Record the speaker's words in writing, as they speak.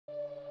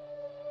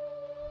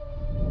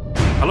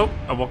Hello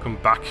and welcome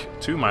back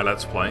to my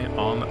Let's Play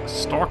on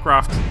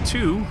StarCraft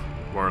II,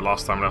 where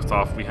last time left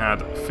off we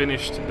had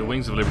finished the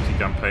Wings of Liberty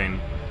campaign,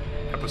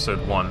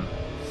 Episode 1.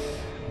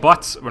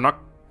 But we're not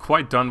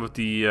quite done with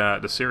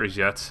the series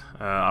yet.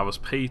 I was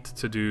paid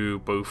to do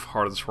both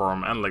Heart of the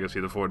Swarm and Legacy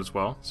of the Void as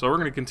well. So we're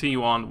going to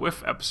continue on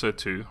with Episode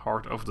 2,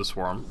 Heart of the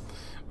Swarm,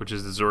 which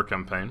is the Zerg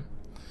campaign.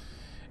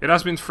 It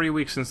has been 3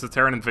 weeks since the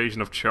Terran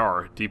invasion of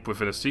Char. Deep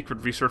within a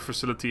secret research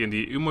facility in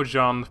the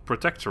Umojan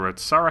Protectorate,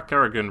 Sarah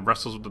Kerrigan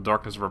wrestles with the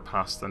darkness of her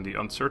past and the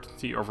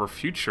uncertainty of her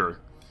future.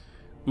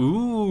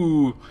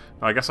 Ooh!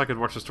 I guess I could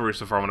watch the story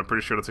so far, and I'm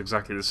pretty sure that's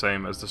exactly the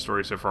same as the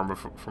story so far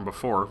from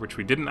before, which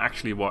we didn't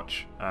actually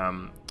watch.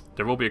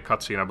 There will be a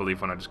cutscene, I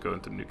believe, when I just go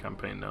into the new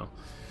campaign now.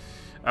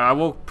 I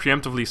will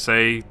preemptively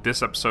say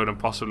this episode and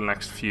possibly the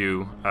next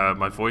few,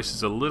 my voice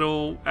is a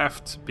little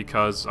effed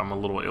because I'm a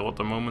little ill at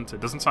the moment. It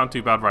doesn't sound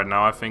too bad right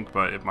now, I think,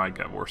 but it might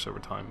get worse over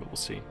time, but we'll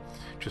see.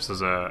 Just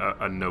as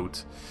a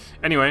note.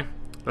 Anyway,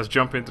 let's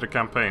jump into the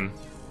campaign.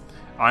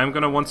 I'm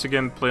gonna once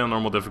again play on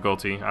normal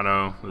difficulty. I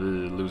know,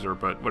 loser,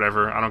 but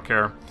whatever, I don't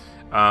care.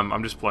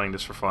 I'm just playing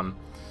this for fun.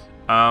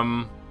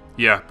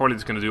 Yeah, probably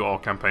just gonna do all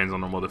campaigns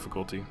on normal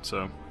difficulty,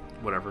 so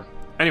whatever.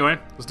 Anyway,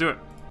 let's do it.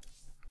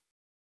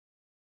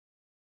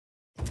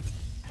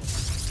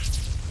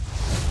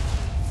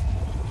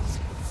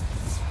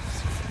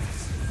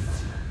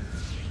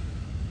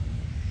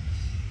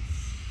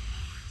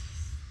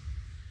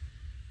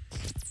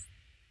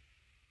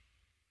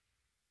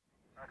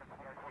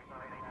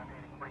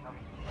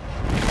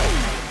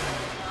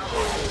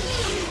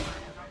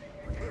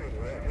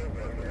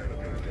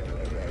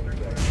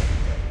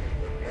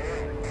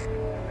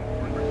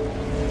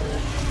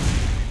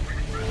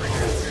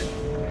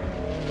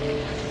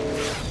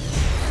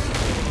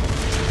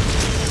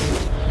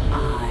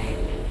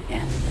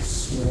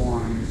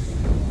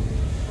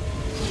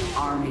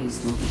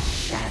 Armies will be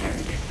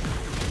shattered.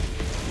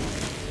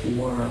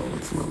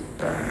 Worlds will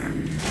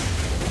burn.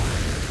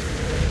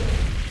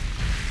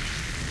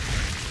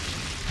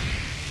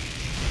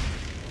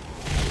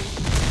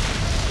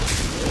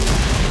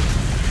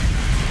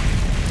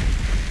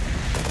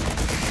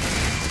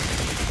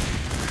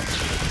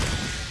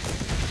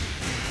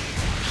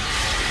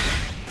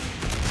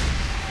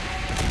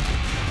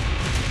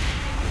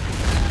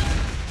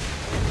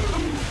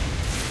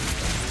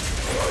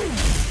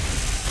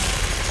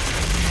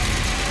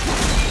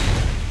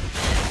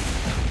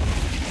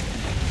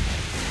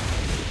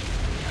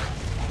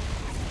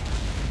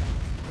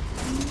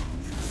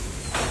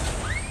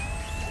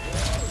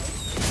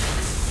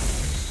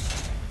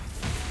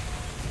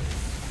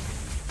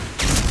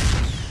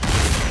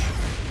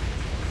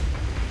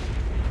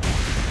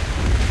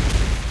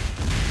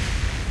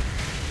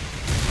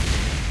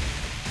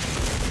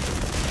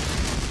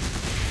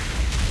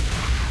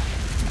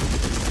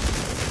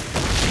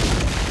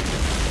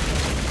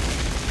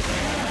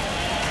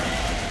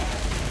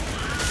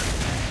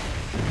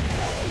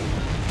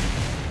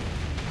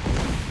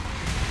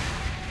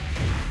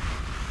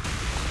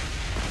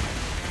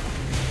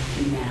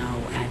 Now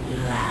at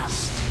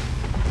last,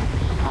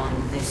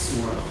 on this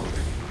world,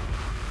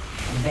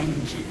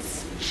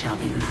 vengeance shall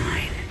be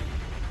mine.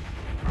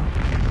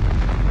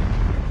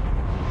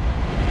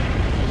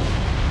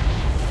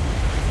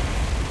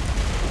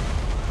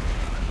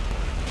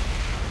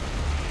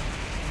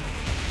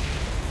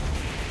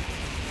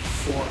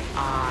 For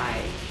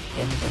I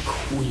am the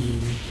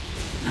Queen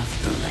of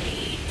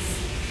Blades.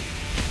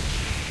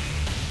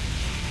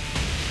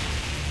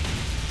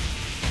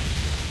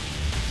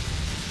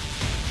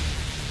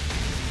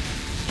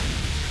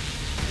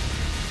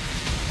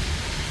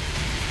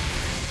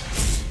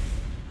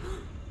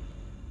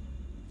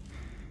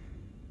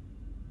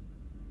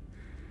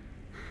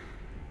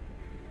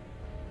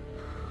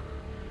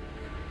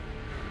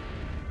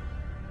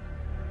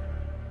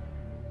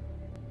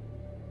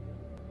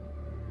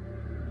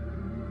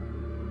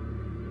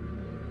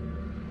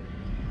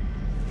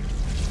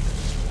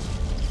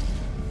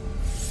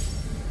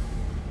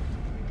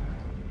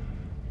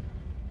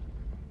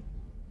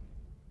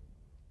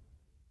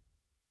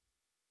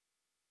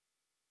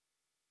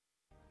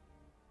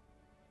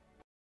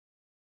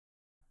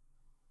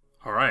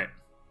 Alright.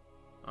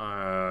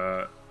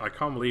 I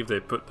can't believe they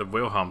put the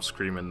Wilhelm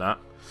scream in that.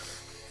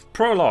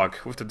 Prologue.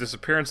 With the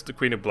disappearance of the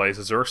Queen of Blades,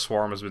 the Zerg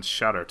swarm has been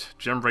shattered.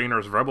 Jim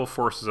Raynor's rebel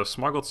forces have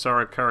smuggled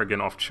Sarah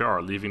Kerrigan off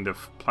Char, leaving the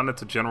planet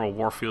to general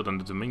warfield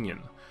and the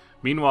Dominion.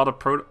 Meanwhile, the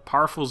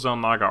powerful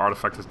Xel'Naga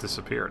artifact has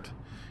disappeared.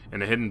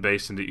 In a hidden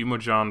base in the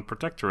Umojan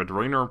Protectorate,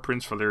 Raynor and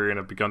Prince Valerian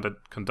have begun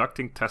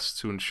conducting tests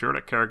to ensure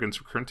that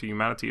Kerrigan's return to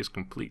humanity is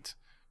complete.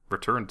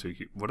 Return to...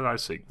 what did I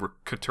say?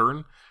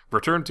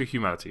 Return to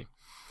humanity.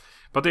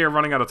 But they are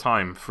running out of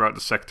time. Throughout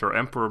the sector,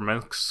 Emperor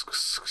Menk's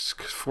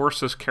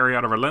forces carry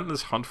out a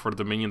relentless hunt for the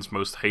Dominion's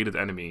most hated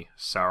enemy,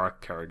 Sarah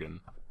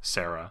Kerrigan.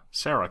 Sarah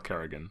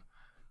Kerrigan.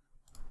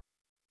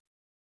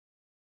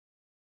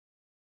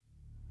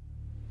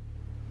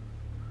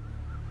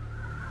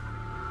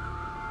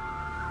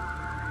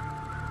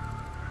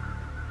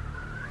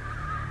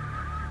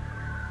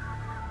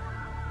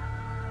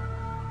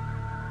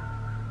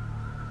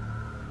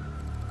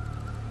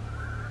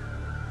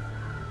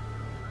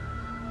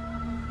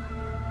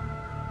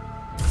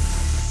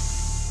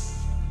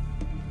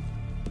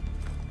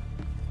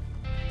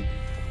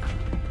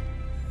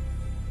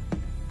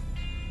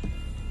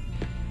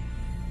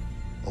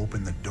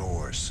 Open the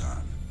door,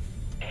 son.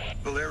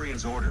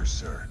 Valerian's orders,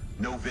 sir.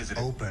 No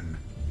visiting. Open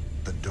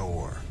the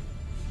door.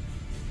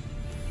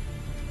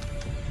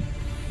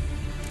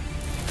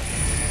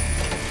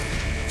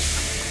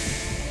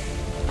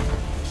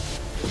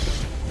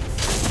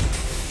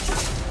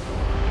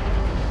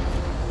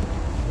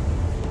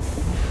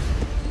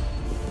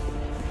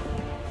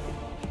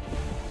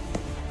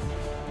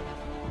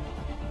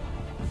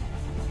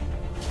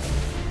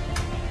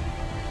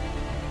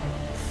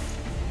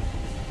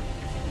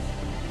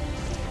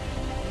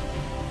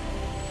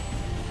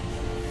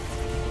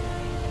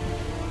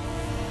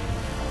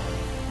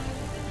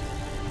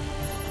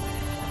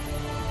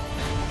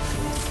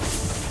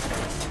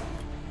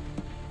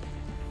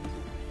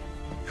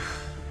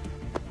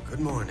 Good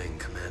morning,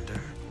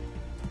 Commander.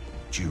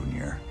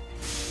 Junior.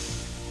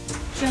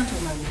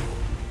 Gentlemen,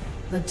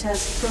 the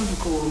test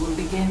protocol will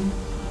begin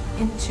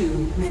in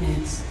 2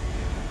 minutes.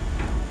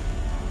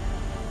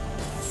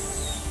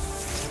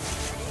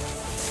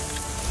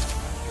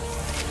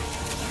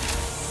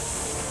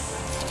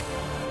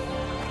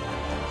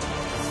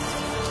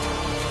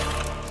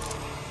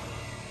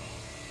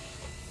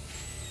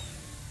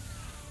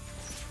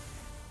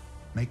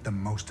 Make the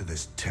most of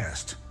this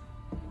test.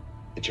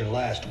 It's your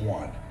last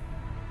one.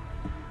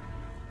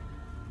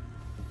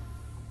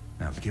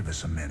 Now give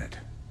us a minute.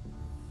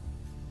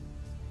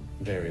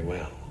 Very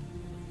well.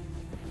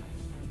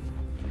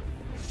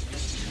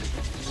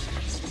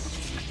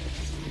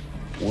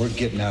 We're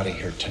getting out of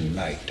here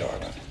tonight,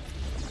 darling.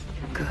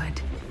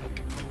 Good.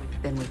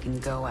 Then we can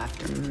go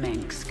after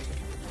Minsk.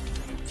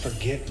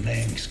 Forget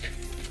Minsk.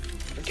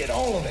 Forget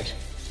all of it.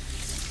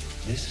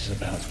 This is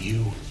about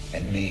you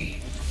and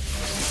me.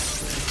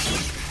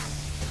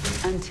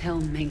 Until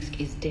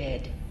Minsk is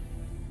dead,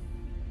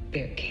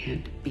 there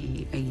can't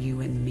be a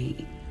you and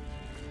me.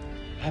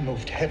 I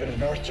moved heaven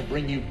and earth to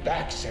bring you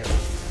back, Sarah.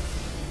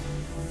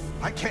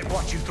 I can't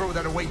watch you throw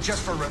that away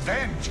just for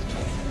revenge.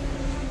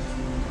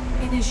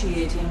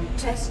 Initiating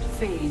test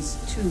phase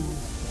 2.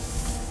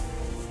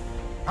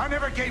 I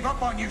never gave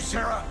up on you,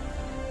 Sarah.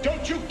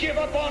 Don't you give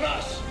up on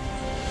us.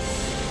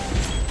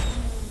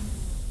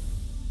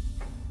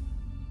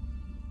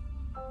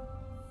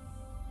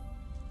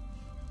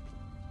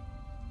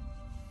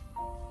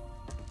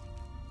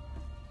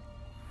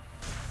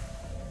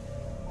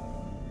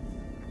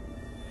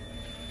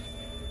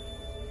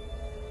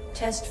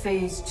 Test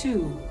phase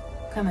 2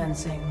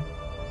 commencing.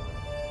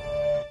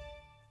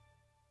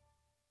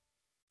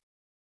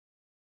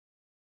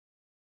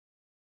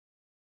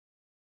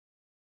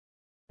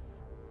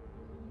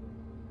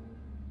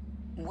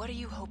 What are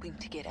you hoping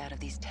to get out of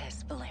these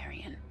tests,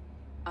 Valerian?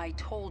 I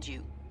told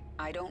you,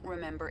 I don't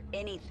remember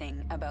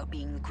anything about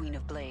being the Queen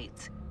of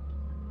Blades.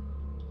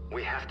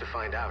 We have to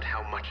find out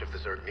how much of the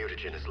Zerg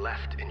mutagen is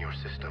left in your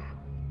system.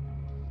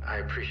 I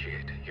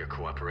appreciate your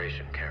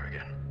cooperation,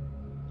 Kerrigan.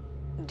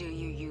 Do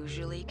you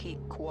usually keep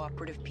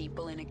cooperative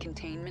people in a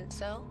containment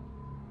cell?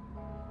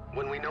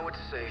 When we know it's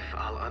safe,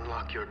 I'll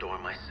unlock your door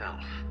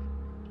myself.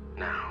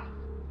 Now,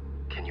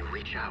 can you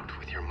reach out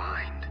with your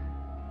mind?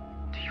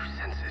 Do you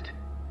sense it?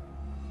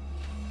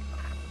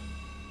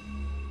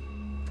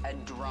 A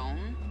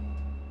drone?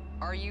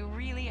 Are you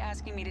really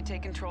asking me to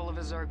take control of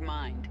a Zerg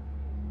mind?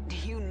 Do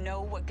you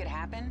know what could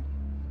happen?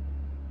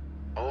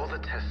 All the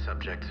test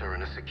subjects are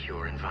in a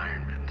secure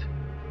environment.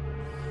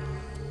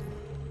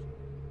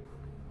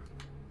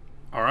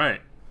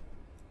 Alright.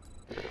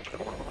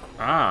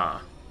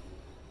 Ah.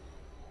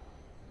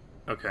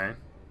 Okay.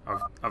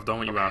 I've done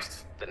what you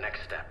asked. The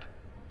next step.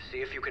 See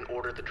if you can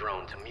order the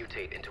drone to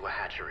mutate into a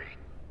hatchery.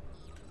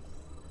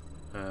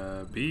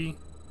 B.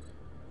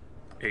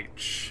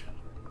 H.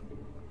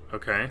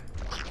 Okay.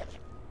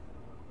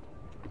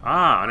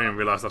 Ah, I didn't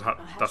realize that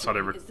that's how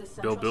they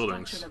build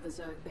buildings. Of the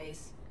Zerg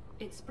base.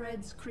 It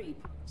spreads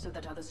creep so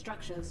that other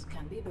structures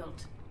can be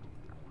built.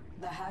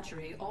 The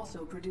hatchery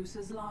also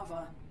produces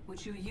lava,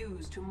 which you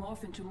use to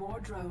morph into more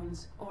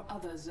drones or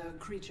other Zerg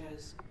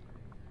creatures.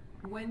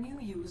 When you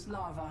use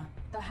lava,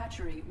 the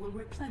hatchery will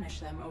replenish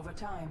them over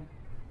time.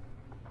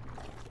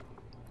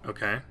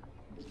 Okay.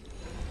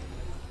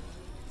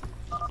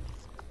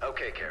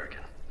 Okay,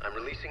 Kerrigan. I'm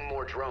releasing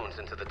more drones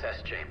into the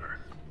test chamber.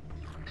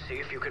 See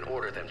if you can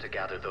order them to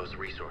gather those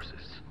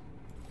resources.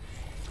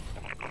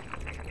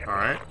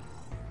 Alright.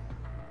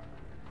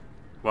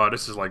 Wow,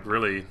 this is like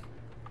really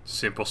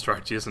simple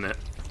strategy, isn't it?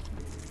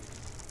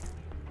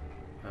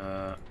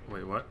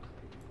 Wait, what?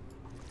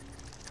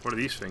 What are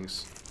these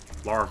things?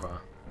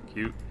 Larva.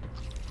 Cute.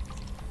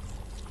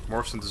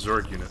 Morphs into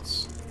Zerg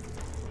units.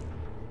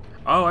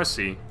 Oh, I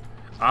see.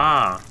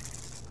 Ah.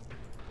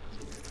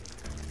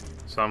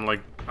 So I'm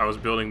like, I was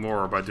building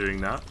more by doing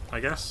that,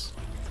 I guess?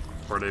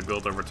 Or they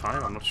build over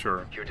time? I'm not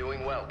sure. You're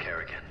doing well,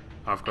 Kerrigan.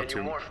 I've got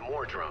Can you morph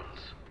more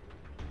drones?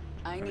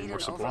 I need more an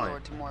supply.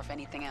 overlord to morph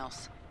anything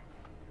else.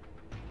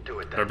 Do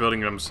it then. They're building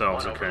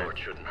themselves, One okay. overlord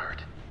shouldn't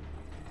hurt.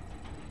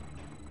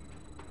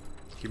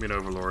 Give me an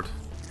overlord.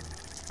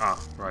 Ah,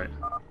 right.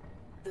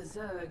 The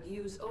Zerg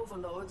use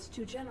overlords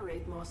to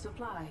generate more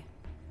supply.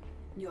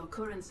 Your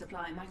current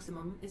supply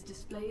maximum is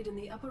displayed in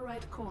the upper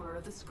right corner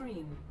of the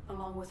screen,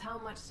 along with how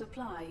much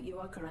supply you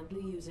are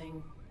currently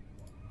using.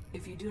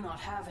 If you do not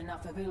have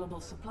enough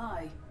available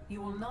supply,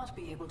 you will not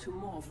be able to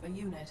morph a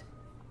unit.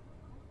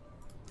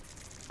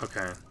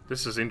 Okay,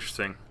 this is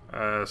interesting.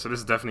 So this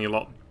is definitely a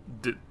lot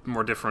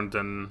more different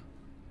than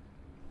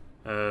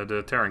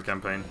the Terran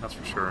campaign, that's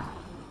for sure.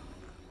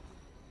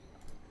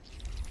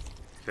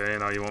 Okay,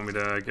 now you want me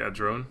to get a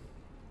drone?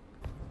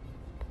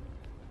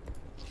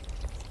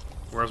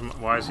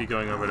 Why is he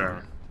going over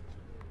there?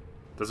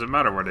 Does it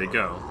matter where they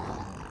go?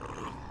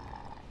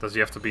 Does he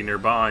have to be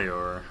nearby,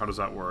 or how does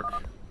that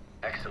work?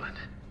 Excellent.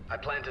 I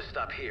plan to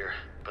stop here,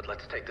 but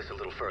let's take this a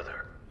little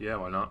further. Yeah,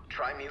 why not?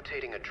 Try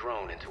mutating a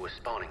drone into a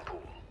spawning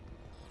pool.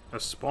 A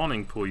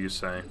spawning pool, you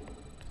say?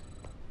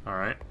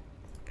 Alright.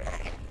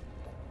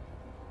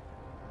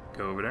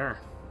 Go over there.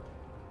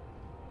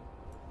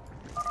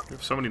 We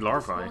have so many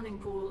larvae. The spawning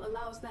pool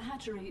allows the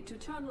hatchery to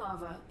turn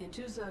larvae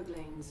into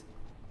Zerglings.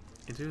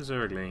 Into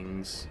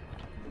Zerglings.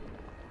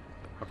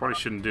 I probably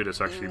shouldn't do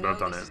this actually, but I've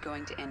done This it. is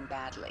going to end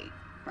badly,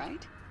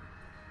 right?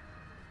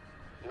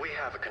 We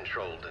have a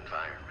controlled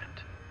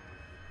environment.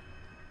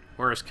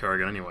 Where is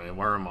Kerrigan anyway?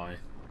 Where am I?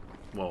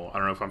 Well, I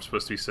don't know if I'm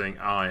supposed to be saying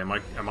I. Am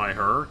I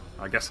her?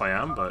 I guess I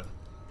am, but...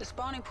 The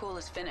spawning pool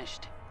is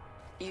finished.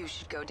 You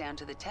should go down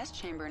to the test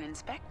chamber and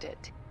inspect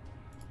it.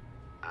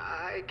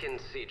 I can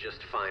see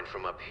just fine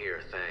from up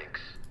here,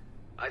 thanks.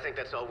 I think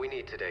that's all we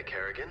need today,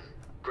 Kerrigan.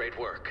 Great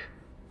work.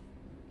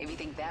 If you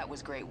think that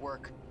was great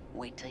work,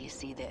 wait till you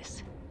see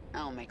this.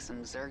 I'll make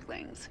some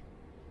Zerglings.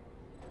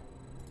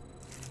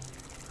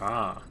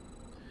 Ah.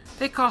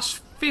 They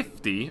cost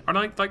 50? Are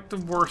they like the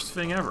worst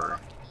thing ever?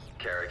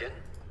 Kerrigan,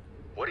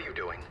 what are you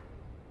doing?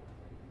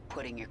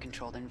 Putting your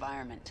controlled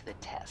environment to the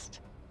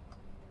test.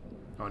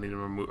 Oh, I need to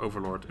remove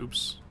Overlord.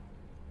 Oops.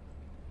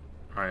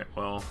 Alright,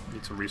 well,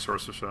 need some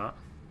resources for that.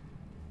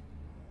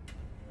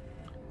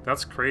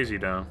 That's crazy,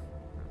 though.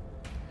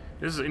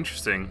 This is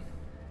interesting.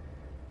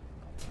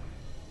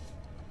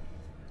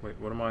 Wait,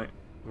 what am I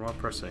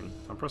pressing?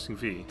 I'm pressing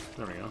V.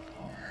 There we go.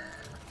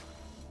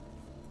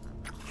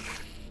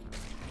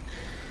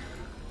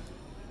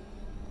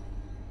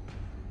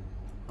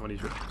 How many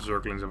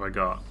Zerglings have I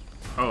got?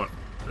 Oh,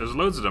 there's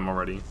loads of them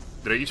already.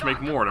 Did I each make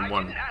more than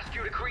one? I didn't ask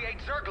you to create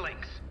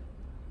Zerglings!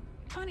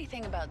 Funny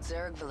thing about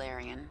Zerg,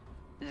 Valerian.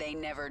 They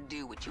never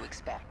do what you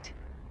expect.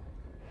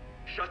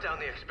 Shut down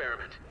the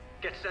experiment.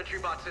 Get sentry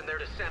bots in there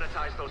to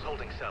sanitize those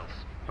holding cells.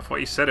 I thought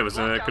you said it was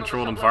in Lock a down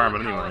controlled the supply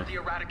environment tower anyway. at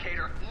the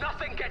Eradicator.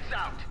 Nothing gets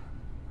out!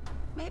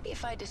 Maybe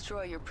if I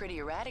destroy your pretty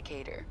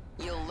Eradicator,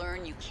 you'll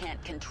learn you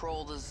can't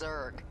control the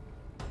Zerg.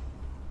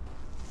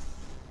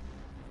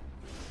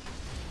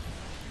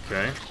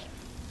 Okay.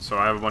 So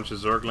I have a bunch of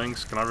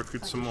Zerglings. Can I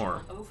recruit some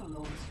more?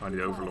 Overlords. I need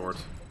Overlord.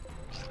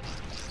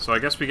 So I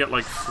guess we get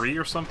like 3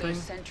 or something?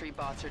 Those sentry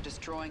bots are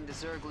destroying the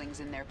Zerglings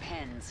in their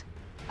pens.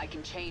 I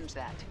can change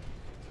that.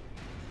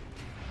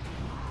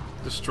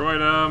 Destroy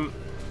them.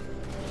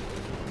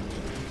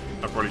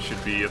 I probably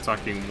should be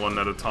attacking one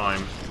at a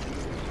time.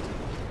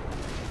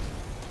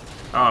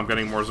 Oh, I'm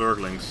getting more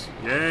Zerglings.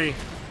 Yay!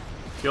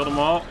 Kill them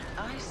all.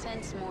 I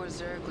sense more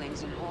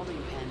Zerglings in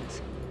holding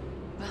pens.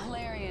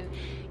 Valerian,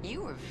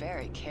 you were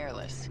very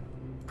careless.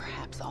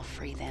 Perhaps I'll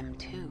free them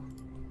too.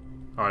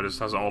 Oh, it just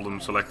has all of them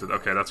selected.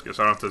 Okay, that's good.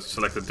 So I don't have to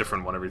select a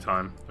different one every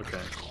time.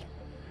 Okay.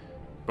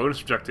 Bonus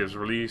objectives.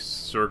 Release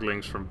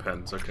Zerglings from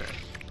pens. Okay.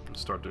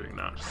 Let's start doing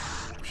that.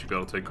 We should be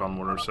able to take on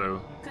one or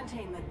so.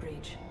 Containment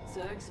breach.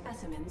 Zerg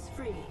specimens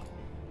free.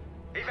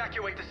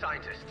 Evacuate the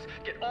scientists.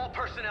 Get all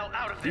personnel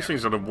out of there. These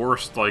things are the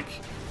worst, like,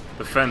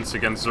 defense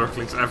against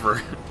Zerglings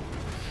ever.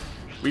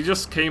 We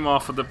just came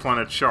off of the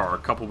planet Char a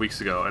couple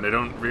weeks ago, and they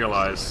don't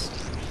realize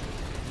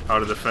how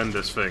to defend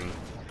this thing.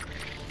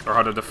 Or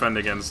how to defend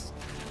against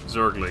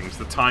Zerglings,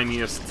 the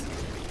tiniest,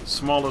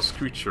 smallest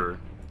creature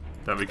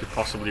that we could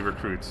possibly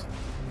recruit.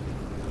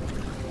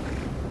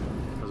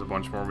 There's a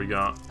bunch more we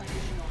got.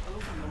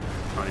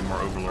 How many more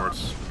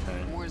Overlords?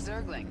 Okay. More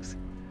Zerglings.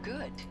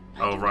 Good.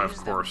 Oh, right, of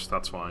course,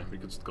 that's why. We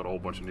just got a whole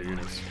bunch of new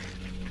units.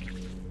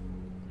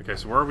 Okay,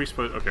 so where are we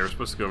supposed... Okay, we're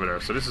supposed to go over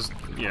there. So this is...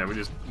 Yeah, we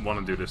just want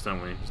to do this,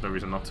 don't we? There's no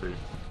reason not to.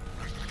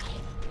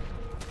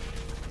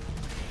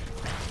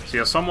 So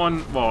yeah,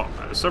 someone... Well,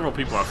 several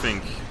people, I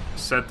think,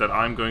 said that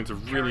I'm going to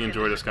really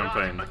enjoy this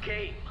campaign.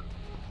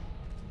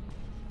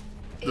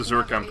 The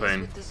Zerg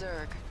campaign. The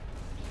Zerg.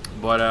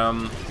 But,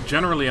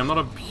 generally, I'm not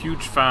a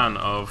huge fan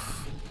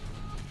of...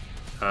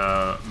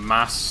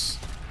 mass...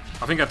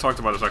 I think I talked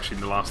about this actually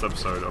in the last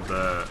episode of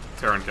the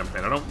Terran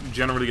campaign. I don't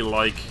generally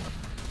like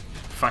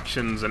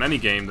factions in any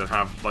game that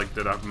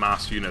have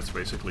mass units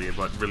basically,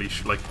 but really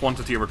like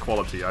quantity over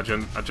quality. I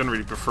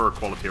generally prefer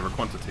quality over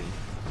quantity.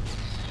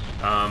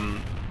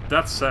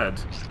 That said,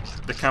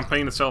 the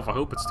campaign itself, I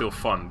hope it's still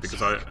fun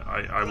because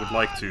I would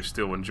like to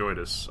still enjoy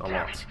this a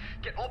lot.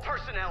 Get all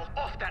personnel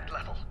off that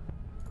level.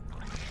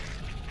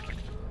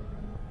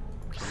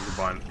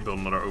 So I need to build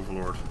another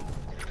Overlord.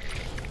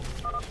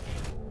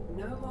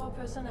 No more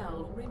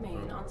personnel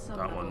remain on sublevel.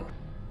 That one.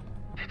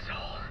 It's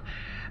all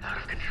out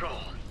of control.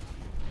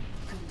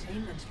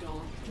 containment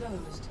door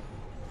closed.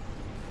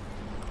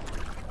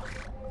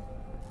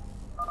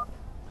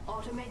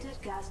 Automated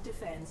gas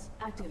defense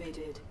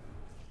activated.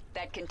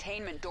 That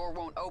containment door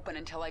won't open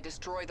until I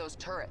destroy those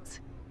turrets.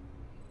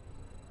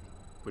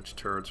 Which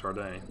turrets are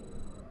they?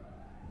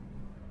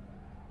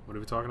 What are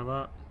we talking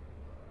about?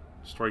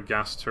 Destroy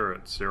gas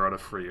turrets, 0 out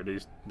of 3. Are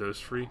those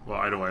 3? Well,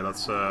 either way,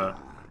 let's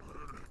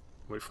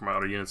wait for my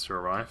other units to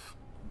arrive.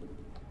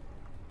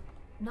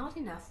 Not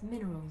enough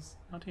minerals.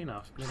 Not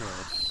enough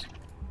minerals.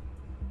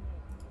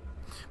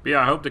 But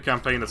yeah, I hope the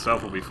campaign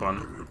itself will be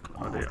fun.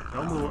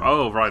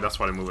 Oh, right, that's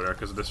why they move it there,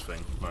 because of this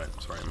thing. Right,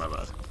 sorry, my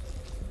bad.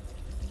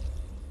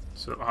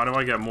 So, how do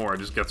I get more? It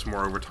just gets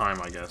more over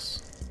time, I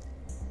guess.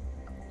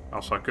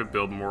 Also, I could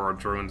build more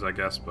drones, I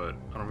guess, but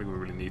I don't think we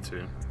really need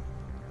to.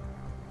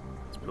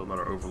 Let's build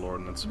another Overlord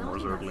and then some more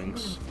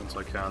Zerglings, once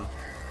I can.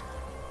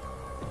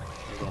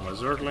 There's all my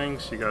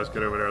Zerglings. You guys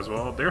get over there as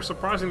well. They're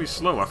surprisingly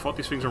slow. I thought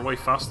these things are way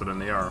faster than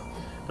they are.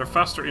 They're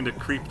faster in the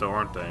creep, though,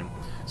 aren't they?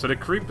 So the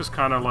creep is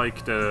kind of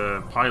like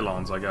the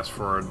pylons, I guess,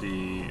 for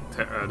the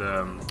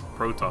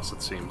Protoss,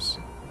 it seems.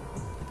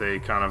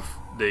 They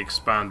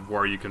expand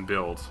where you can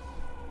build,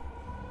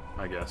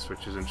 I guess,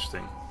 which is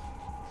interesting.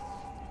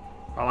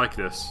 I like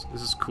this.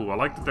 This is cool. I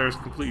like that there's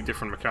completely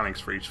different mechanics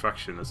for each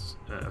faction,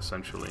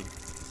 essentially.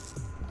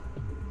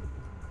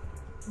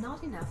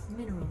 Not enough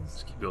minerals.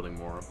 Let's keep building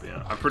more up,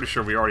 yeah. I'm pretty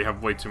sure we already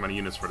have way too many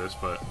units for this,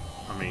 but,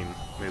 I mean,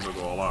 may as well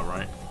go all out,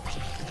 right?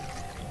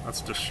 Let's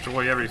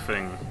destroy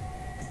everything.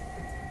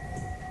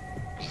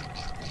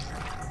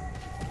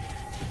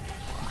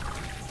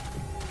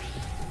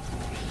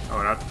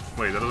 Oh,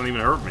 wait, that doesn't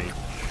even hurt me.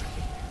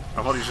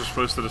 I thought he was just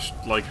supposed to just,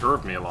 like,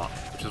 hurt me a lot,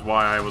 which is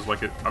why I was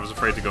like, I was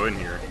afraid to go in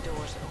here. The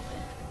door's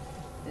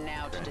open.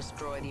 Now to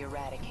destroy the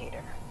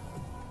Eradicator.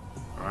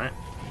 Alright.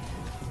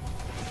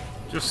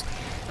 Just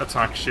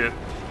attack shit.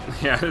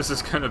 Yeah, this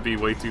is gonna be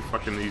way too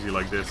fucking easy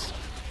like this.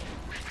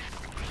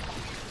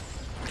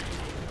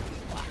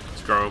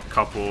 Let's go a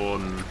couple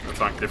and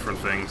attack different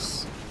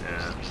things.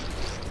 Yeah.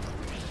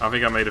 I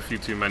think I made a few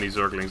too many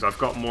Zerglings. I've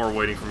got more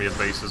waiting for me at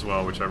base as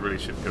well, which I really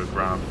should go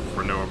grab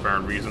for no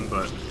apparent reason,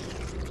 but...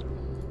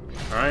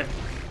 Alright.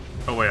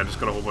 Oh wait, I just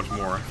got a whole bunch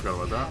more. I forgot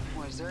about that.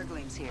 More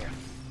Zerglings here.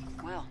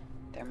 Well,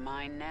 they're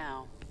mine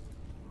now.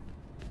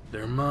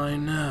 They're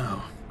mine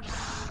now.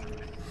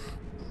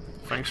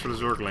 Thanks for the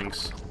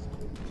Zerglings.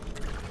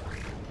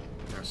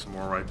 There's some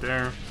more right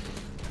there.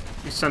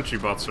 These sentry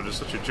bots are just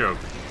such a joke.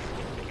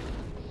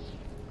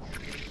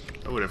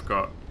 Oh, they've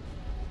got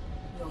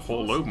a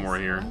whole load more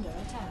here.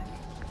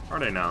 Are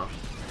they now?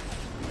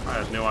 I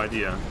had no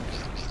idea.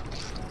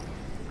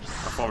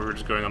 I thought we were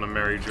just going on a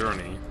merry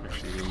journey.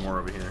 Actually, even more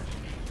over here.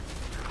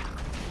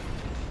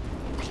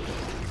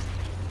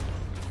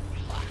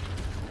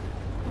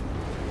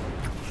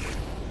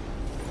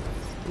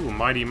 Ooh,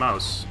 Mighty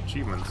Mouse.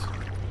 Achievement.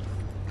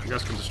 You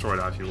guys can destroy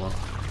that if you want.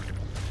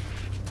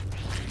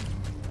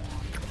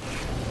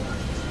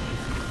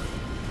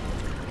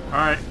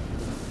 Alright.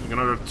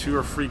 Another 2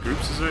 or 3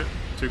 groups, is it?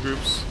 2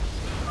 groups.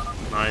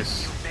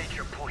 Nice. Make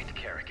your point,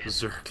 Kerrigan.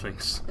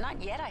 Zerglings.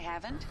 Not yet, I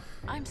haven't.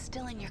 I'm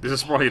still in your This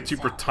is probably a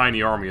super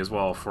tiny army as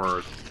well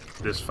for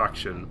this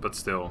faction, but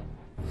still.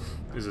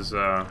 This is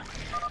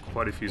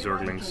quite a few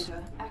Zerglings.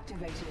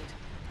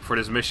 For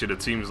this mission,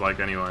 it seems like,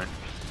 anyway.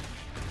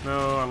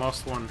 No, I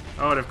lost one.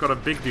 Oh, they've got a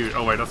big dude.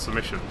 Oh wait, that's the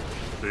mission.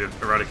 The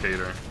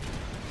Eradicator.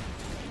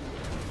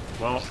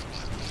 Well,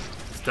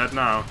 it's dead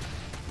now.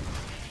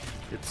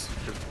 It's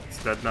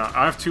dead now.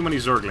 I have too many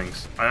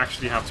Zerglings. I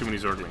actually have too many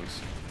Zerglings.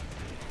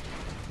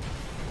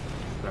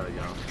 There we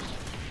go.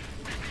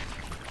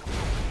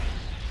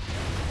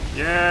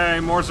 Yay,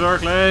 more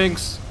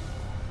Zerglings!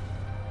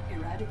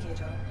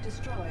 Eradicator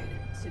destroyed.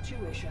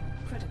 Situation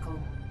critical.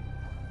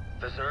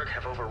 The Zerg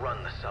have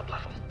overrun the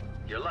sublevel.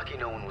 You're lucky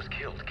no one was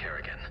killed,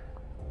 Kerrigan.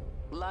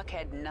 Luck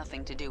had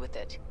nothing to do with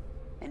it.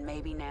 And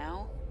maybe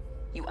now,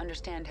 you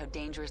understand how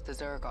dangerous the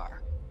Zerg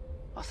are.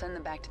 I'll send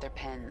them back to their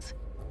pens.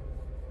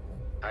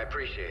 I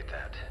appreciate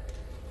that.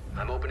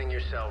 I'm opening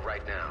your cell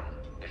right now,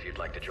 if you'd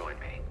like to join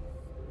me.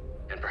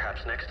 And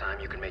perhaps next time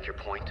you can make your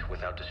point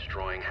without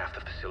destroying half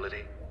the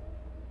facility.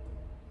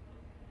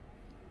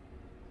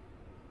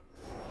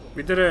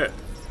 We did it!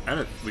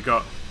 And we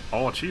got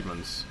all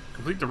achievements.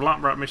 Complete the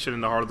Lab Rat mission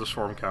in the Heart of the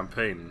Swarm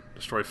campaign.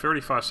 Destroy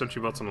 35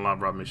 sentry bots on the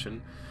Lab Rat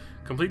mission.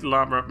 Complete the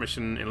Lab Rat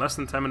mission in less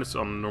than 10 minutes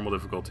on normal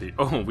difficulty.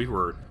 Oh, we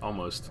were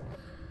almost.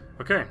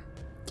 Okay.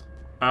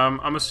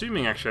 I'm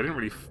assuming, actually, I didn't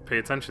really pay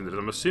attention to this.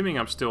 I'm assuming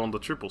I'm still on the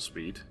triple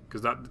speed.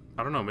 Because that,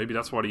 I don't know, maybe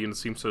that's why the unit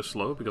seems so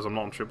slow, because I'm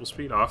not on triple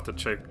speed. I'll have to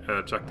check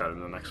that in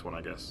the next one,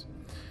 I guess.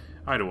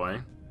 Either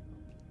way,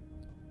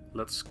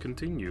 let's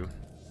continue.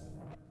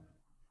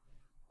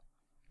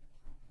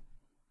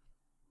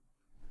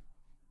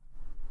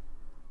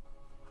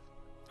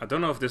 I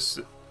don't know if this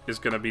is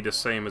going to be the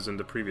same as in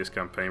the previous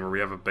campaign, where we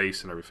have a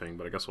base and everything,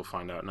 but I guess we'll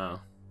find out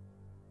now.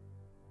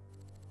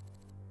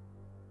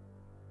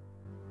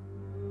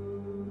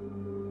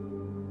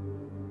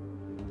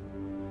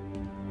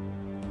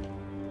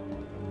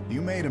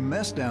 You made a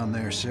mess down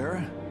there,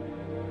 Sarah.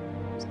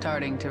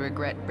 Starting to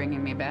regret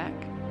bringing me back?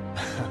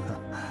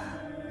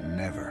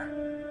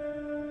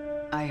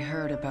 Never. I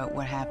heard about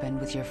what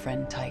happened with your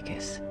friend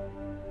Tychus.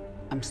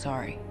 I'm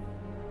sorry.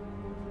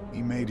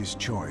 He made his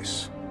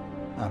choice.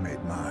 I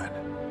made mine.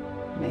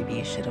 Maybe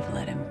you should have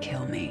let him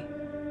kill me.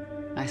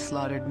 I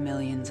slaughtered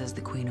millions as the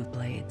Queen of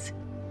Blades.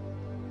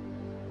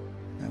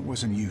 That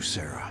wasn't you,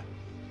 Sarah.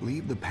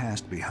 Leave the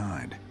past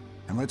behind,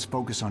 and let's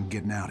focus on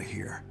getting out of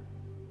here.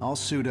 I'll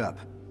suit up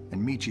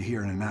and meet you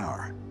here in an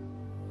hour.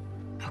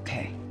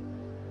 Okay.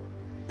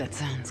 That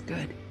sounds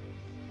good.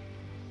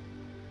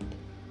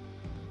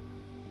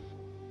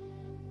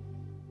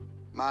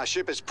 My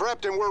ship is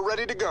prepped and we're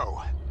ready to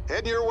go.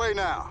 Heading your way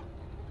now.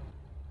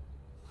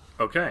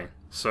 Okay,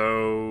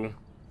 so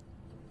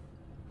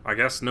I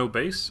guess no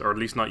base, or at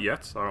least not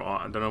yet.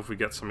 I don't know if we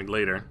get something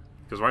later,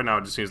 because right now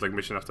it just seems like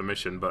mission after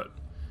mission, but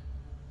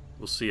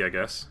we'll see, I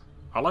guess.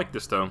 I like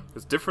this though.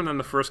 It's different than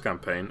the first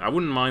campaign. I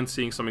wouldn't mind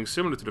seeing something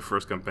similar to the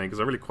first campaign, because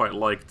I really quite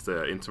liked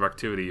the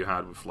interactivity you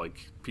had with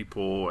like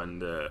people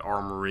and the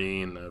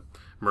armory and the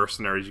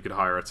mercenaries you could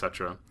hire,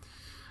 etc.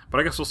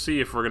 But I guess we'll see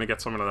if we're going to get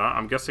something like that.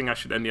 I'm guessing I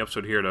should end the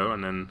episode here though,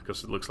 and then,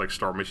 because it looks like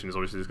start mission is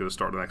obviously just going to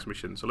start the next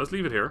mission. So let's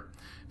leave it here.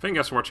 Thank you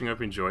guys for watching, I hope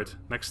you enjoyed.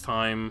 Next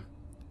time,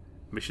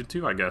 mission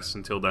 2 I guess.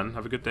 Until then,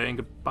 have a good day and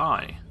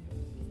goodbye.